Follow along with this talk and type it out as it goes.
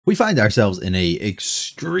We find ourselves in a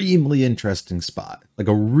extremely interesting spot, like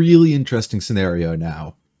a really interesting scenario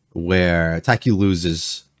now, where Taiki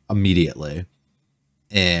loses immediately,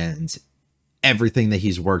 and everything that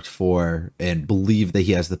he's worked for and believed that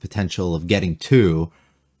he has the potential of getting to,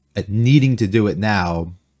 and needing to do it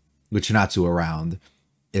now, with Chinatsu around,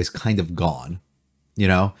 is kind of gone. You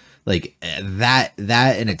know, like that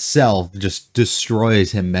in itself just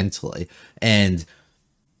destroys him mentally and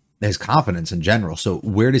his confidence in general. So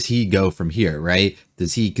where does he go from here, right?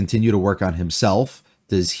 Does he continue to work on himself?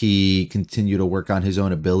 Does he continue to work on his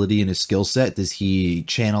own ability and his skill set? Does he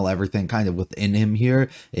channel everything kind of within him here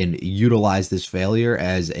and utilize this failure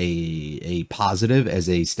as a positive, as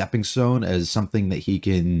a stepping stone, as something that he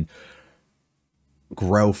can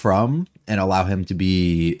grow from and allow him to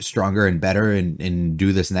be stronger and better and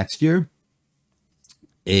do this next year?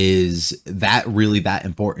 Is that really that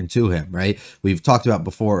important to him, right? We've talked about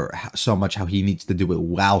before so much how he needs to do it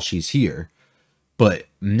while she's here, but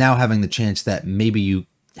now having the chance that maybe you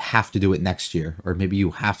have to do it next year, or maybe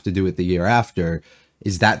you have to do it the year after,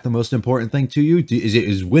 is that the most important thing to you?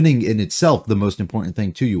 Is winning in itself the most important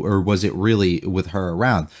thing to you, or was it really with her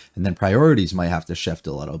around? And then priorities might have to shift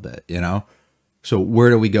a little bit, you know? So where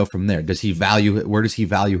do we go from there? Where does he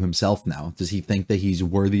value himself now? Does he think that he's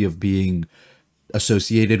worthy of being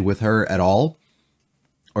associated with her at all?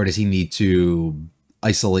 Or does he need to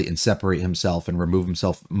isolate and separate himself and remove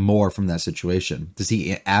himself more from that situation? Does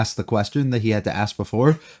he ask the question that he had to ask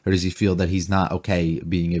before? Or does he feel that he's not okay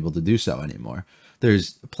being able to do so anymore?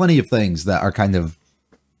 There's plenty of things that are kind of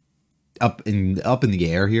up in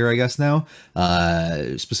the air here, I guess, now,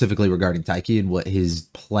 specifically regarding Taiki and what his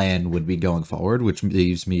plan would be going forward, which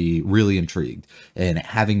leaves me really intrigued. And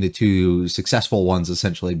having the two successful ones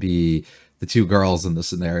essentially be the two girls in the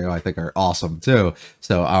scenario, I think, are awesome too.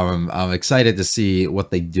 So I'm excited to see what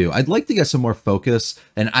they do. I'd like to get some more focus,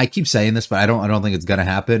 and I keep saying this, but I don't think it's gonna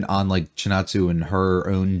happen, on like Chinatsu and her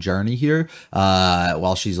own journey here,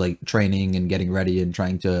 while she's like training and getting ready and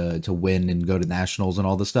trying to win and go to nationals and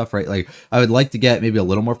all this stuff, right? Like I would like to get maybe a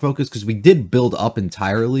little more focus, because we did build up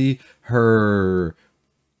entirely her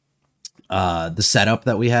the setup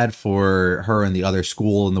that we had for her and the other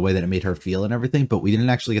school and the way that it made her feel and everything, but we didn't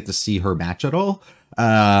actually get to see her match at all.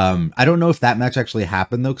 I don't know if that match actually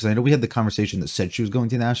happened though, because I know we had the conversation that said she was going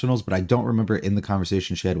to nationals, but I don't remember in the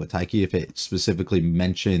conversation she had with Taiki if it specifically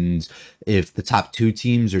mentions if the top two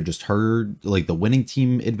teams are just her, like the winning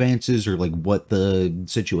team advances, or like what the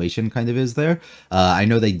situation kind of is there. I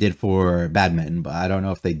know they did for badminton, but I don't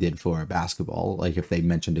know if they did for basketball, like if they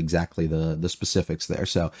mentioned exactly the specifics there.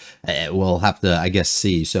 So we'll have to, I guess,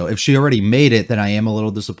 see. So if she already made it, then I am a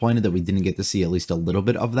little disappointed that we didn't get to see at least a little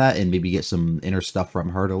bit of that and maybe get some inner stuff from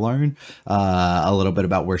her to learn a little bit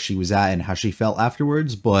about where she was at and how she felt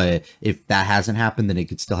afterwards. But if that hasn't happened, then it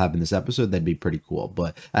could still happen this episode. That'd be pretty cool.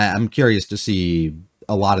 But I'm curious to see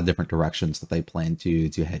a lot of different directions that they plan to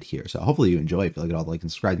head here. So hopefully you enjoy. If you like it all, like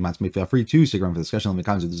and subscribe. Match me, feel free to stick around for the discussion. Let me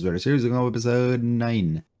comment with this video series. We're going to episode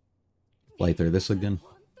 9. Play through this again.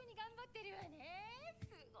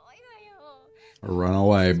 Run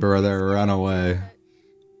away, brother, run away.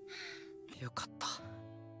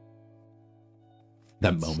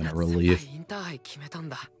 That moment of relief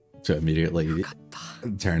to immediately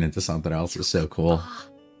turn into something else is so cool.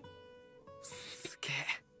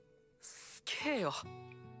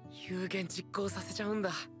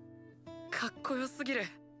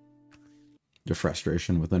 The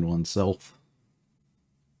frustration within oneself.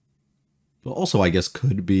 But also, I guess,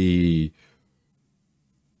 could be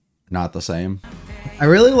not the same. I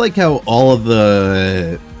really like how all of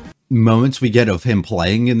the moments we get of him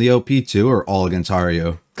playing in the OP too are all against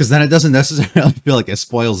Haruo, because then it doesn't necessarily feel like it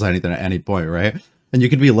spoils anything at any point, right? And you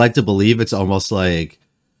could be led to believe it's almost like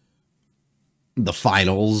the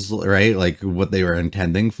finals, right? Like what they were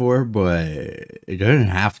intending for, but it didn't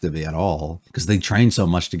have to be at all, because they train so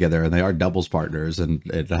much together and they are doubles partners and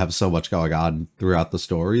it have so much going on throughout the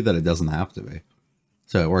story that it doesn't have to be.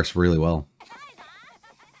 So it works really well.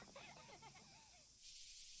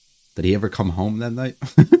 Did he ever come home that night?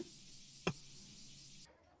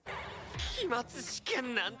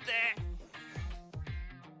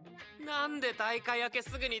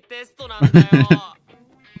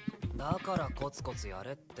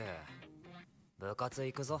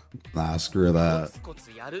 Nah, screw that.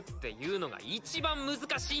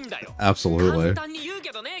 Absolutely.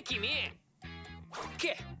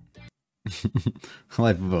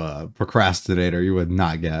 Life of a procrastinator you would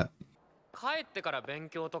not get.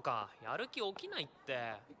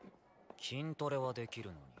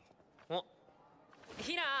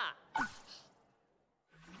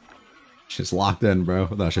 She's locked in, bro.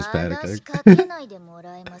 No, she's panicking.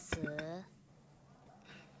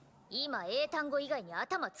 今英単語以外に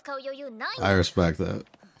頭使う余裕ない。I respect that.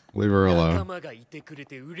 Leave her alone. 仲間がいてくれ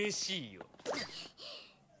て嬉しいよ。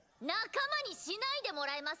仲間にしないでも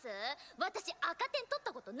らえます？私赤点取っ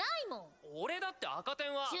たことないもん。俺だって赤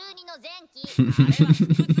点は中二の前期。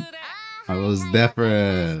あれは普通で。I was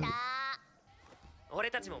different. 俺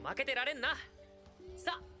たちも負けてられんな。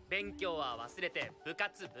さあ、勉強は忘れて部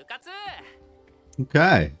活。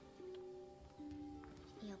Okay.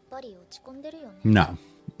 やっぱり落ち込んでるよね。No.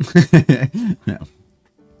 No.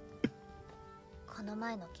 この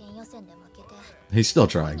前の県予選で負けて。He's still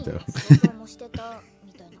trying to. 想像もしてた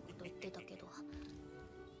みたいなこと言ってたけど。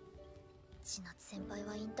千夏先輩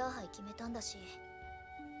はインターハイ決めたんだし、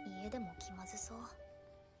家でも気まずそう。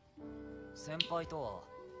先輩とは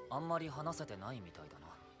あんまり話せてないみたいだな。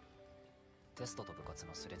テストと部活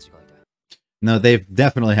のすれ違いで。No, they've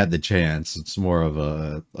definitely had the chance. It's more of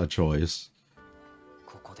a choice.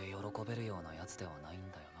 ここで喜べるようなやつではない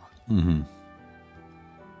んだよな。Mm-hmm.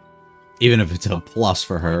 Even if it's a plus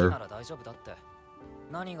for her. なら大丈夫だって。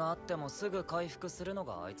何があってもすぐ回復するの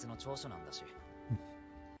があいつの長所なんだし。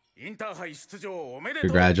インターハイ出場おめでとう。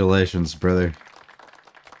 Congratulations, brother.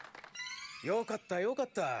 よかったよかっ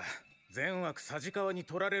た。全枠さじ川に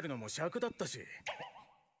取られるのも尺だったし。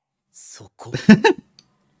そこ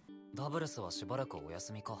ダブルスはしばらくお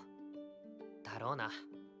休みか。だろうな。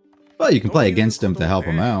Well, you can play against him to help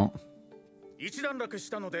him out. 一段落し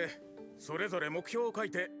たので、それぞれ目標を書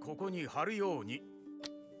いてここに貼るように。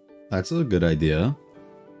That's a good idea.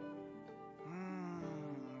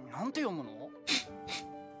 なんて読むの？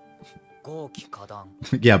豪気花壇。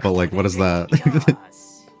Yeah, but like, what is that?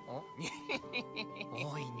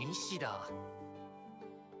 おい、西田。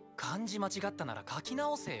漢字間違ったなら書き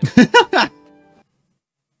直せよ。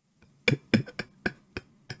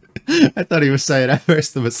I thought he was saying at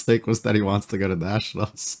first the mistake was that he wants to go to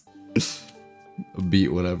nationals.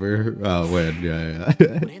 Beat whatever. Win. Yeah.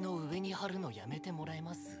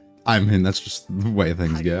 I mean, that's just the way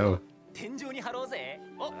things go.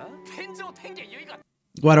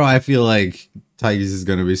 Why do I feel like Tigers is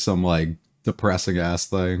gonna be some like depressing ass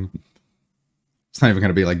thing? It's not even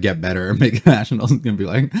gonna be like get better and make nationals. It's gonna be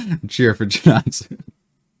like cheer for Johnson.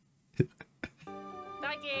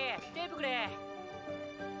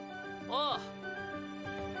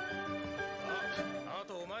 あ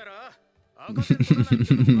とお前ら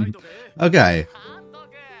Okay.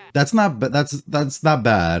 That's not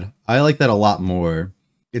bad. I like that a lot more.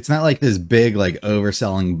 It's not like this big like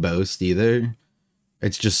overselling boast either.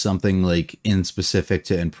 It's just something like in specific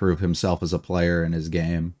to improve himself as a player in his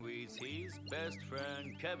game. With his best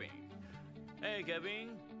friend Kevin. Hey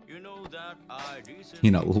Kevin, you know that I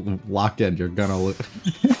recently... Lock in. You're gonna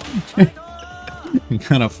you're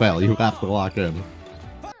gonna fail. You have to lock in.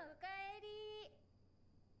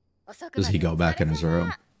 Does he go back in his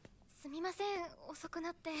room?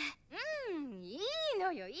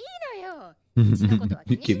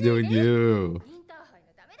 You keep doing you.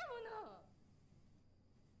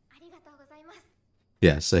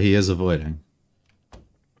 Yeah, so he is avoiding.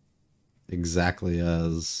 Exactly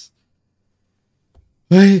as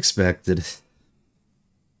I expected.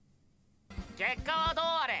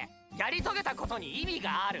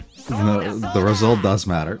 The result does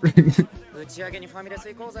matter.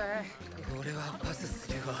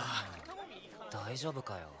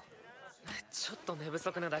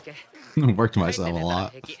 Worked myself a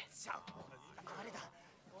lot. 明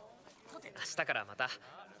日からまた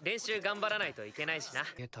練習頑張らないといけないしな。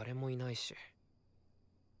誰もいないし、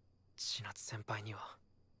千夏先輩には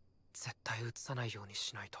絶対映さないように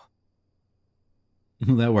しないと。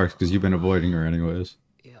That works because you've been avoiding her anyways.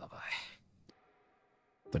 やばい。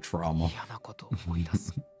The trauma. 嫌なこと思い出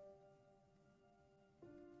す。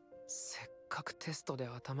せっかくテストで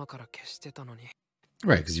頭から消してたのに。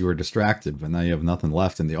Right, because you were distracted, but now you have nothing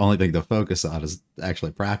left, and the only thing to focus on is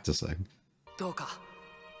actually practicing. どうか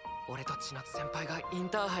俺と千夏先輩がイン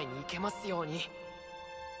ターハイに行けますように。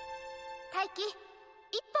大輝、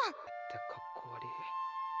一本。ってかっこ悪い。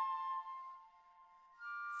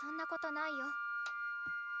そんなことないよ。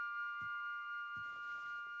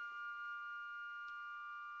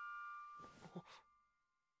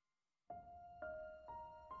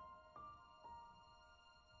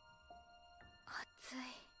暑い。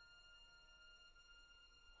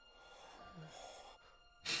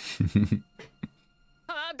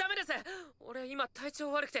あ、ダメです。俺今体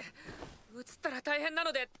調悪くて、映ったら大変な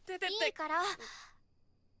ので出てって。いいから。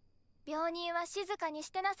病人は静かに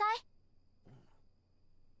してなさい。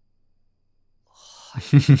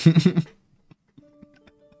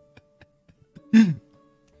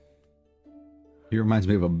He reminds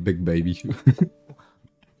me of a big baby.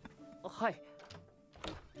 はい。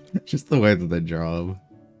 Just the way that they draw him.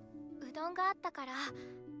 うどんがあったから、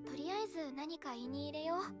とりあえず何か胃に入れ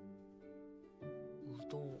よう。う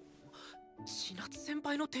どん。千夏先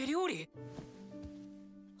輩の手料理。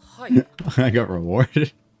はい。I got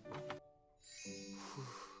rewarded.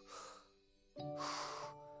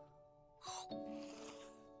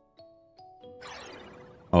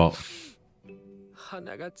 Oh.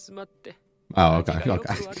 鼻が詰まって。 Oh, okay, okay.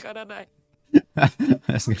 I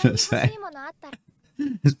was gonna say,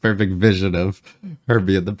 his perfect vision of her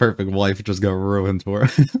being the perfect wife just got ruined for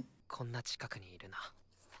her. こんな近くにいるな。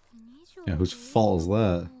 Yeah, whose fault is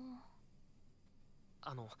that?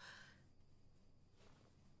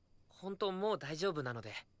 本当もう大丈夫なの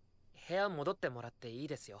で、部屋戻ってもらっていい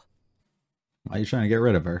ですよ。 Why are you trying to get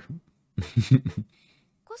rid of her?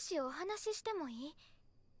 少しお話ししてもいい？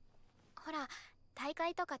ほら、大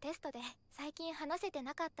会とかテストで最近話せて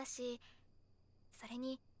なかったし、それ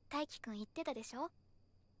に大輝くん言ってたでしょ？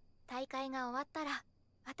大会が終わったら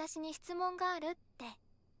私に質問があるって。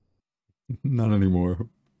 Not anymore.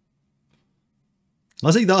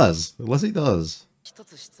 Unless he does. Unless he does. 一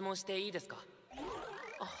つ質問していいですか？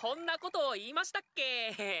こんなことを言いましたっ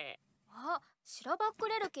け？あ、しらばっく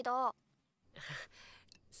れる気だ。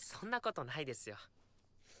そんなことないですよ。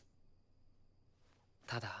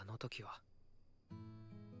ただあの時は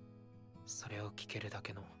それを聞けるだ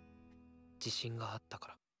けの自信があった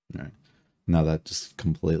から。 Right. Now that just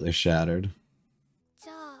completely shattered. じ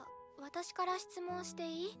ゃあ私から質問して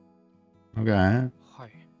いい？ Okay. は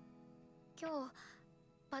い。今日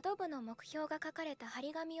バド部の目標が書かれた張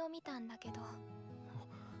り紙を見たんだけど、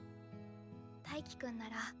大輝くんな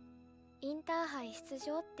らインターハイ出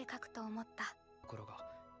場って書くと思った。ところが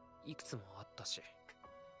いくつもあったし、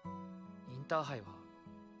インターハイは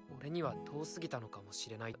俺には遠すぎたのかもし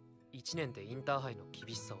れない。1年でインターハイの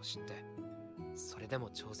厳しさを知って、それでも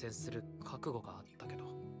挑戦する覚悟があったけど、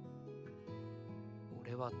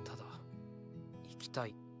俺はただ生きた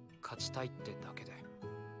い、勝ちたいってだけで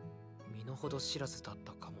身の程知らずだっ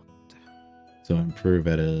たかもって。 So improve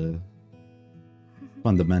at a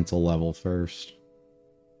fundamental level first.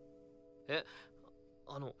 笑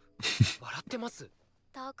ってます？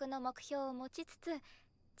遠くの目標を持ちつつ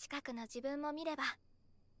近くの自分も見れば。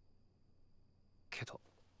けど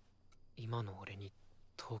今の俺に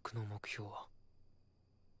遠くの目標は。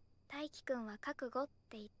大輝くんは覚悟っ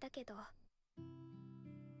て言ったけど、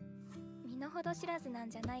身の程知らずなん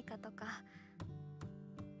じゃないかとか、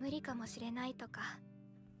無理かもしれないとか、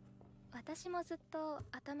私もずっと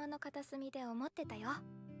頭の片隅で思ってたよ。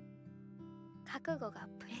覚悟が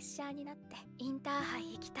プレッシャーになってインターハ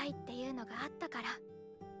イ行きたいっていうのがあったから、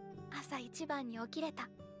朝一番に起きれた。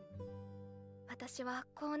私は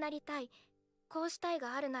こうなりたい、こうしたい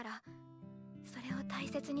があるならそれを大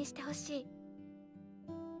切にしてほしい。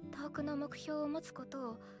遠くの目標を持つこ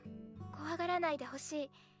とを怖がらないでほし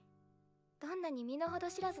い。どんなに身の程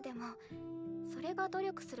知らずでもそれが努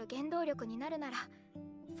力する原動力になるなら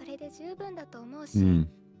それで十分だと思うし、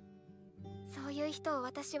そういう人を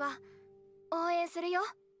私は応援するよ。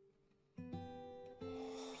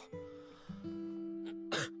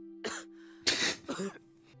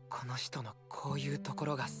この人のこういうとこ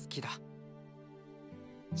ろが好きだ。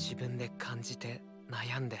自分で感じて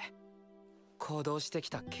悩んで行動してき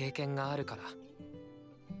た経験があるから、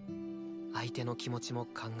相手の気持ちも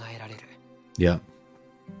考えられる。Yeah.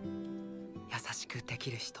 優しくで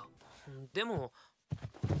きる人。でも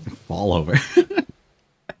Fall over.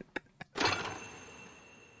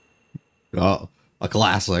 Oh, a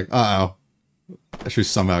classic. Uh-oh. She's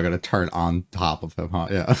somehow gonna turn on top of him, huh?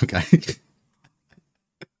 Yeah, okay.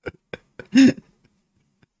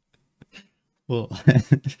 Well,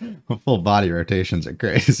 full body rotations are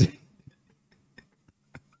crazy.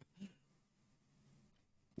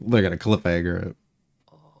 Look at a cliffhanger.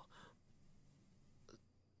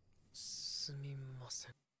 すみませ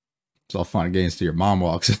ん。 It's all fun and games till your mom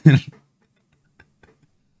walks in.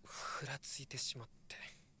 ふらついてしまって。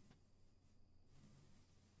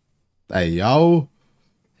 Hey, yo.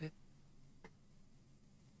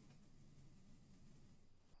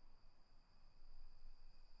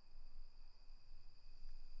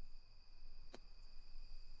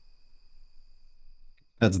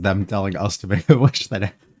 That's them telling us to make a wish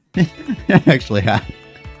that it actually happened.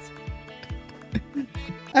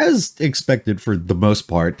 As expected, for the most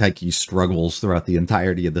part, Taiki struggles throughout the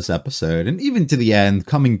entirety of this episode, and even to the end,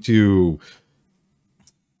 coming to,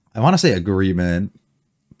 I want to say agreement,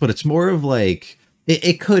 but it's more of like,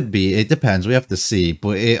 it could be, it depends, we have to see,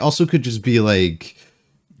 but it also could just be like,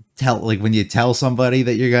 when you tell somebody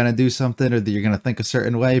that you're gonna do something or that you're gonna think a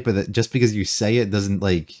certain way, but that just because you say it doesn't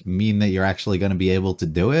like mean that you're actually gonna be able to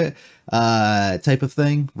do it, type of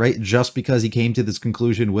thing, right? Just because he came to this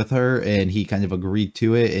conclusion with her and he kind of agreed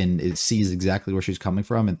to it and it sees exactly where she's coming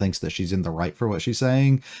from and thinks that she's in the right for what she's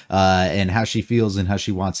saying, and how she feels and how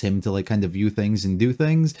she wants him to like kind of view things and do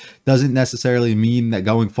things, doesn't necessarily mean that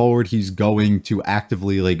going forward he's going to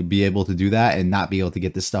actively like be able to do that and not be able to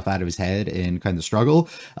get this stuff out of his head and kind of struggle.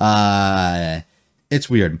 It's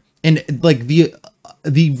weird. And like the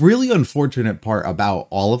really unfortunate part about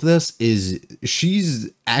all of this is she's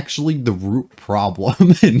actually the root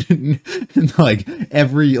problem and like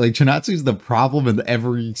Chinatsu's the problem in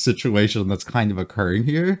every situation that's kind of occurring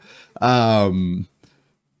here.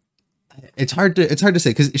 It's hard to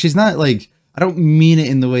say because she's not like, I don't mean it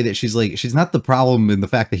in the way that she's not the problem in the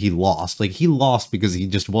fact that he lost. Like, he lost because he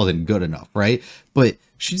just wasn't good enough, right? But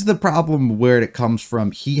she's the problem where it comes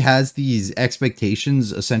from. He has these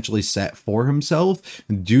expectations essentially set for himself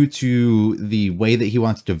due to the way that he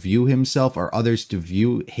wants to view himself or others to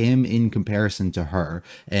view him in comparison to her.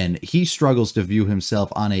 And he struggles to view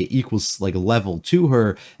himself on a equal like level to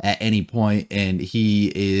her at any point, and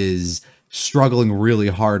he is struggling really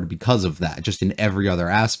hard because of that, just in every other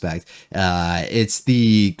aspect. It's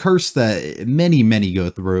the curse that many go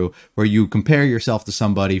through, where you compare yourself to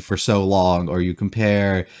somebody for so long, or you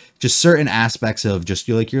compare just certain aspects of just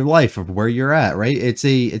your life of where you're at, right? It's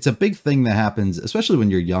a big thing that happens, especially when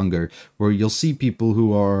you're younger, where you'll see people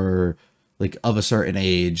who are like of a certain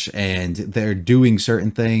age and they're doing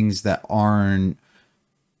certain things that aren't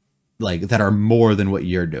like that are more than what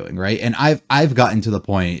you're doing, right? And I've gotten to the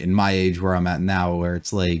point in my age where I'm at now where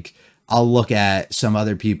it's like I'll look at some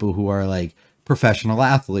other people who are like professional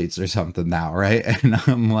athletes or something now, right? And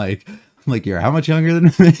I'm like you're how much younger than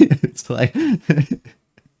me? It's like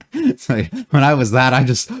when I was that, I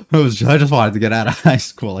just wanted to get out of high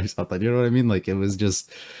school or something, you know what I mean? Like,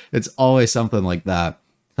 it's always something like that.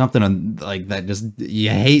 Something like that just you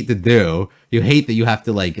hate to do. You hate that you have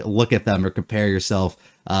to like look at them or compare yourself,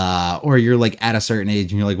 or you're like at a certain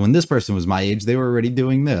age and you're like, when this person was my age, they were already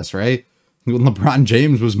doing this, right? When LeBron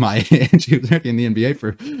James was my age, he was in the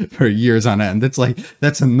NBA for years on end. It's like,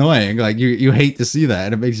 that's annoying. Like, you hate to see that,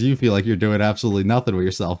 and it makes you feel like you're doing absolutely nothing with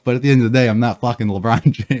yourself. But at the end of the day, I'm not fucking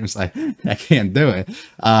LeBron James. I can't do it.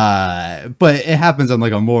 But it happens on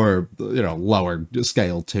like a more, lower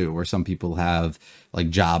scale too, where some people have like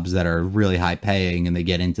jobs that are really high paying and they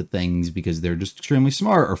get into things because they're just extremely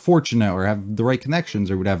smart or fortunate or have the right connections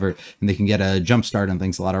or whatever, and they can get a jump start on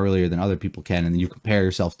things a lot earlier than other people can, and then you compare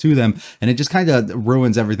yourself to them and it just kind of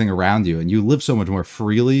ruins everything around you, and you live so much more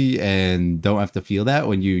freely and don't have to feel that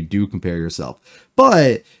when you do compare yourself.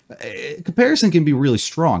 But comparison can be really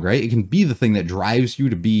strong, right? It can be the thing that drives you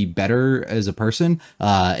to be better as a person,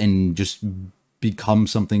 and just become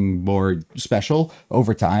something more special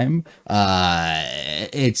over time.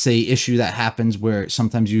 It's a issue that happens where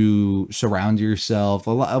sometimes you surround yourself,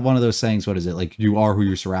 one of those sayings, what is it, like, you are who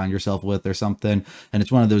you surround yourself with or something, and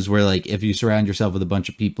it's one of those where like if you surround yourself with a bunch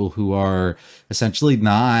of people who are essentially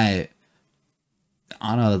not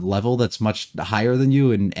on a level that's much higher than you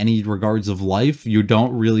in any regards of life, you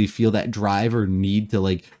don't really feel that drive or need to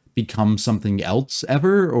like become something else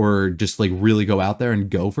ever, or just like really go out there and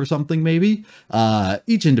go for something maybe.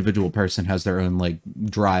 Each individual person has their own like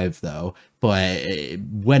drive though, but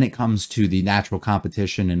when it comes to the natural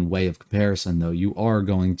competition and way of comparison though, you are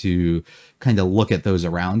going to kind of look at those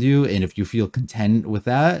around you, and if you feel content with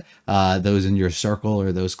that, those in your circle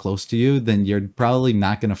or those close to you, then you're probably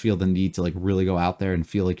not going to feel the need to like really go out there and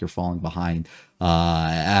feel like you're falling behind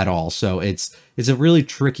at all. So it's a really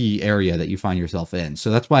tricky area that you find yourself in. So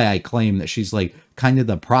that's why I claim that she's like kind of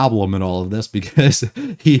the problem in all of this, because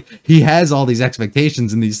he has all these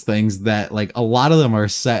expectations and these things that like a lot of them are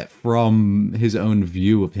set from his own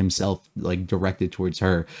view of himself, like directed towards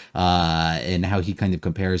her, and how he kind of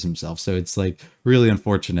compares himself. So it's like really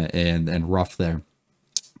unfortunate and rough there.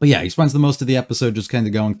 But yeah, he spends the most of the episode just kind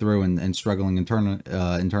of going through and struggling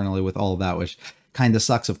internally with all of that, which kind of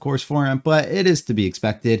sucks, of course, for him, but it is to be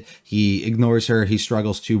expected. He ignores her. He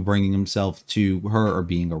struggles to bringing himself to her or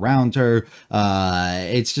being around her.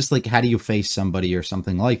 It's just like, how do you face somebody or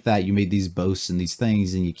something like that? You made these boasts and these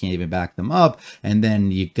things and you can't even back them up, and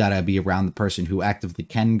then you gotta be around the person who actively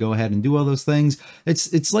can go ahead and do all those things.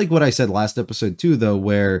 It's like what I said last episode too, though,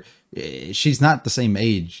 where she's not the same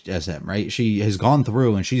age as him, right? She has gone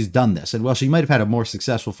through and she's done this. And while she might have had a more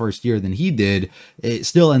successful first year than he did, it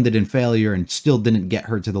still ended in failure and still didn't get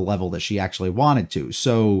her to the level that she actually wanted to.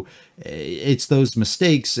 So it's those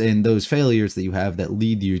mistakes and those failures that you have that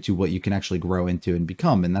lead you to what you can actually grow into and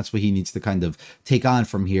become. And that's what he needs to kind of take on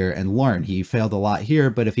from here and learn. He failed a lot here,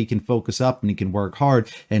 but if he can focus up and he can work hard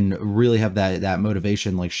and really have that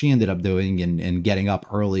motivation like she ended up doing and getting up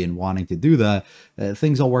early and wanting to do that,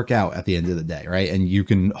 things will work out at the end of the day, right? And you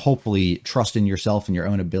can hopefully trust in yourself and your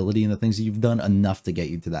own ability and the things that you've done enough to get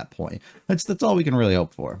you to that point. That's all we can really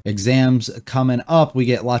hope for. Exams coming up, we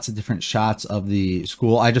get lots of different shots of the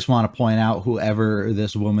school. I just want to point out whoever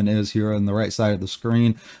this woman is here on the right side of the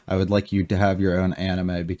screen. I would like you to have your own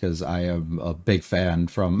anime because I am a big fan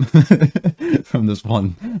from from this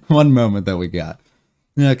one moment that we got.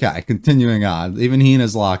 Okay, continuing on. Even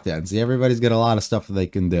Hina's locked in. See, everybody's got a lot of stuff that they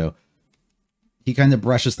can do. He kind of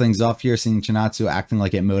brushes things off here, seeing Chinatsu acting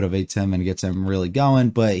like it motivates him and gets him really going,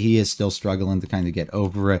 but he is still struggling to kind of get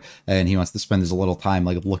over it, and he wants to spend as little time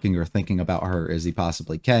like looking or thinking about her as he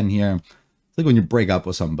possibly can here. It's like when you break up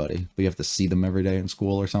with somebody, but you have to see them every day in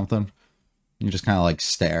school or something. You just kind of like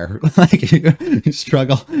stare, like you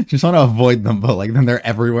struggle. You just want to avoid them, but like then they're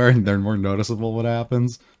everywhere and they're more noticeable what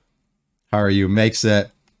happens. Haruyu makes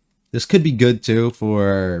it. This could be good too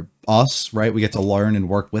for us, right? We get to learn and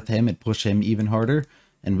work with him and push him even harder.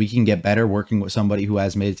 And we can get better working with somebody who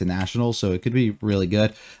has made it to nationals, so it could be really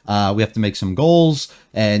good. We have to make some goals,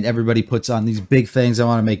 and everybody puts on these big things. I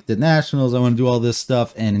want to make the nationals, I want to do all this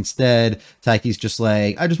stuff, and instead, Taiki's just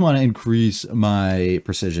like, I just want to increase my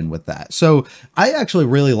precision with that. So I actually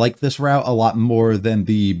really like this route a lot more than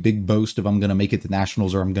the big boast of I'm going to make it to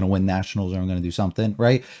nationals, or I'm going to win nationals, or I'm going to do something,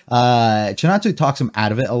 right? Chinatsu talks him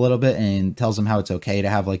out of it a little bit and tells him how it's okay to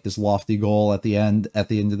have like this lofty goal at the end of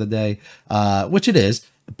the day, which it is.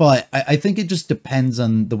 But I think it just depends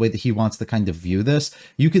on the way that he wants to kind of view this.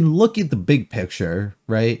 You can look at the big picture,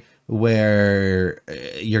 right? Where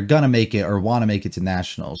you're going to make it or want to make it to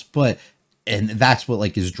nationals. And that's what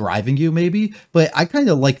like is driving you maybe. But I kind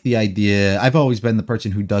of like the idea. I've always been the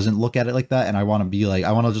person who doesn't look at it like that. And I want to be like,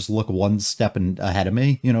 I want to just look one step ahead of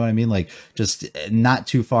me. You know what I mean? Like just not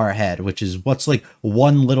too far ahead, which is what's like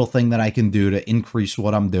one little thing that I can do to increase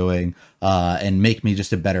what I'm doing and make me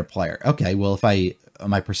just a better player. Okay, well, if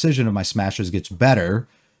my precision of my smashes gets better,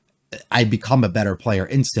 I become a better player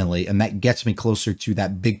instantly, and that gets me closer to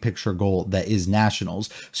that big picture goal that is nationals.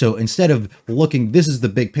 So instead of looking, this is the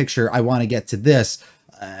big picture, I want to get to this,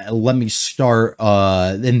 let me start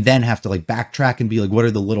and then have to like backtrack and be like, what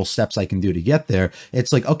are the little steps I can do to get there?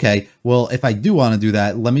 It's like, okay, well, if I do want to do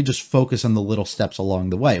that, let me just focus on the little steps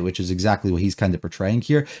along the way, which is exactly what he's kind of portraying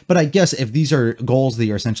here. But I guess if these are goals that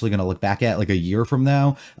you're essentially going to look back at like a year from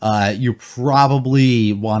now, you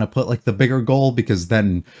probably want to put like the bigger goal, because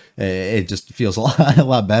then it just feels a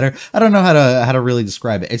lot better. I don't know how to really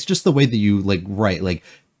describe it. It's just the way that you like write, like,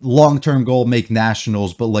 long-term goal, make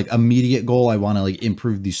nationals, but like immediate goal, I want to like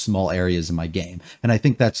improve these small areas in my game. And I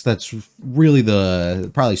think that's really the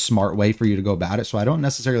probably smart way for you to go about it. So I don't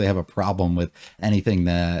necessarily have a problem with anything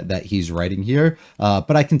that he's writing here,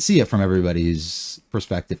 but I can see it from everybody's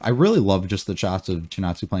perspective. I really love just the shots of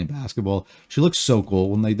Chinatsu playing basketball. She looks so cool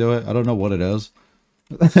when they do it. I don't know what it is.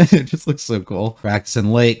 It just looks so cool.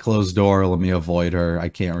 Practicing late, closed door, let me avoid her. I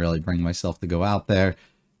can't really bring myself to go out there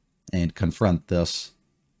and confront this.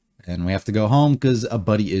 And we have to go home because a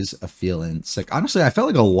buddy is feeling sick. Honestly, I felt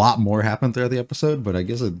like a lot more happened throughout the episode, but I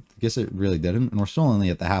guess it really didn't. And we're still only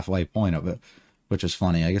at the halfway point of it, which is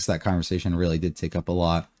funny. I guess that conversation really did take up a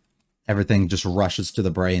lot. Everything just rushes to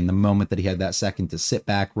the brain the moment that he had that second to sit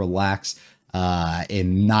back, relax,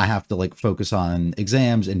 and not have to like focus on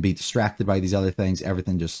exams and be distracted by these other things.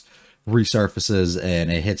 Everything just resurfaces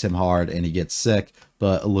and it hits him hard and he gets sick.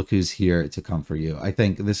 But look who's here to comfort you. I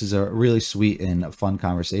think this is a really sweet and fun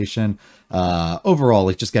conversation. Overall,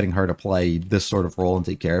 like just getting her to play this sort of role and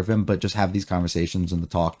take care of him, but just have these conversations and the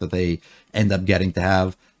talk that they end up getting to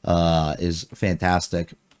have is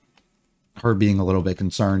fantastic. Her being a little bit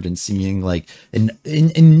concerned and seeing like,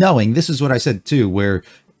 and knowing, this is what I said too, where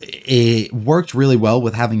it worked really well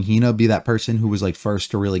with having Hina be that person who was like first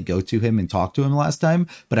to really go to him and talk to him last time.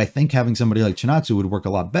 But I think having somebody like Chinatsu would work a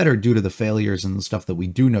lot better due to the failures and the stuff that we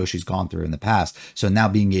do know she's gone through in the past. So now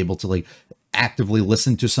being able to like actively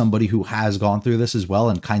listen to somebody who has gone through this as well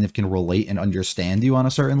and kind of can relate and understand you on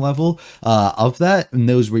a certain level of that,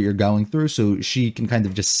 knows what you're going through, so she can kind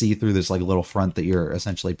of just see through this like little front that you're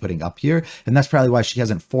essentially putting up here. And that's probably why she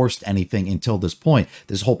hasn't forced anything until this point,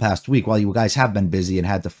 this whole past week. While you guys have been busy and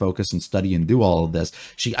had to focus and study and do all of this,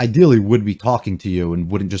 she ideally would be talking to you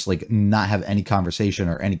and wouldn't just like not have any conversation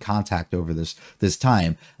or any contact over this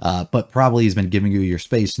time, but probably has been giving you your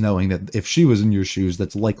space, knowing that if she was in your shoes,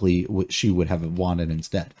 that's likely what she would have wanted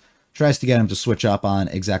instead. Tries to get him to switch up on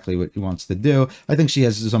exactly what he wants to do. I think she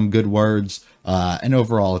has some good words, and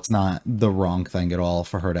overall it's not the wrong thing at all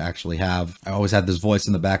for her to actually have. I always had this voice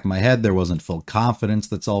in the back of my head, there wasn't full confidence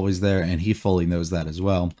that's always there, and he fully knows that as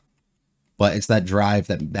well. But it's that drive,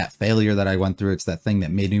 that failure that I went through, it's that thing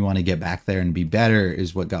that made me want to get back there and be better,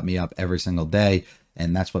 is what got me up every single day.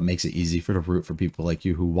 And that's what makes it easy to root for people like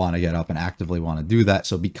you who want to get up and actively want to do that.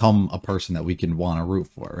 So become a person that we can want to root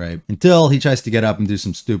for, right? Until he tries to get up and do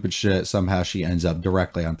some stupid shit. Somehow she ends up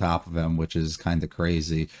directly on top of him, which is kind of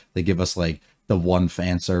crazy. They give us like the one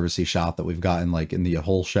fan servicey shot that we've gotten like in the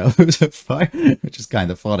whole show so far, which is kind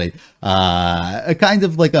of funny. Kind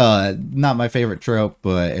of like not my favorite trope,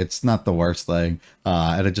 but it's not the worst thing.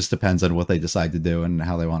 And it just depends on what they decide to do and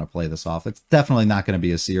how they want to play this off. It's definitely not going to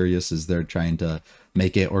be as serious as they're trying to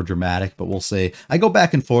make it or dramatic, but we'll see. I go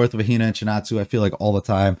back and forth with Hina and Chinatsu, I feel like, all the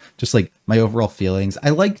time. Just like my overall feelings.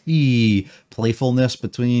 I like the playfulness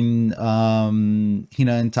between Hina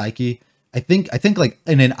and Taiki. I think like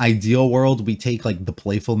in an ideal world, we take like the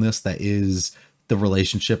playfulness that is the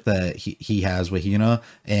relationship that he has with Hina,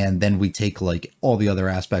 and then we take like all the other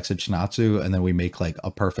aspects of Chinatsu, and then we make like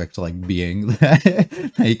a perfect like being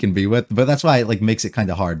that he can be with. But that's why it like makes it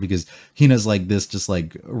kind of hard, because Hina's like this just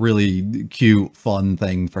like really cute, fun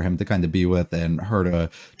thing for him to kind of be with, and her to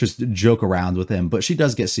just joke around with him. But she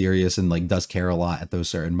does get serious and like does care a lot at those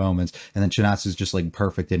certain moments. And then Chinatsu's just like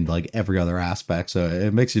perfect in like every other aspect. So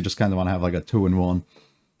it makes you just kind of want to have like a 2-in-1.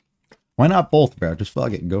 Why not both, bro? Just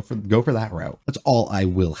fuck it. Go for that route. That's all I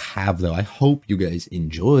will have, though. I hope you guys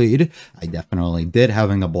enjoyed. I definitely did,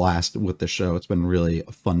 having a blast with the show. It's been really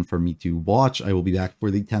fun for me to watch. I will be back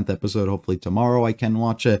for the 10th episode. Hopefully tomorrow I can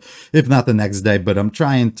watch it, if not the next day. But I'm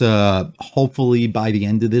trying to, hopefully by the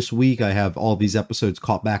end of this week, I have all these episodes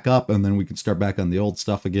caught back up, and then we can start back on the old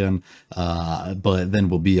stuff again. But then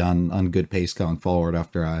we'll be on good pace going forward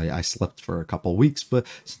after I slept for a couple weeks. But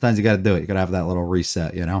sometimes you got to do it. You got to have that little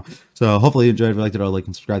reset, you know? So hopefully you enjoyed. If you liked it, like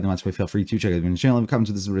and subscribe. Feel free to check out the channel. Leave comments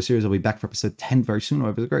with this video series. I'll be back for episode 10 very soon. I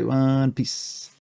hope it's a great one. Peace.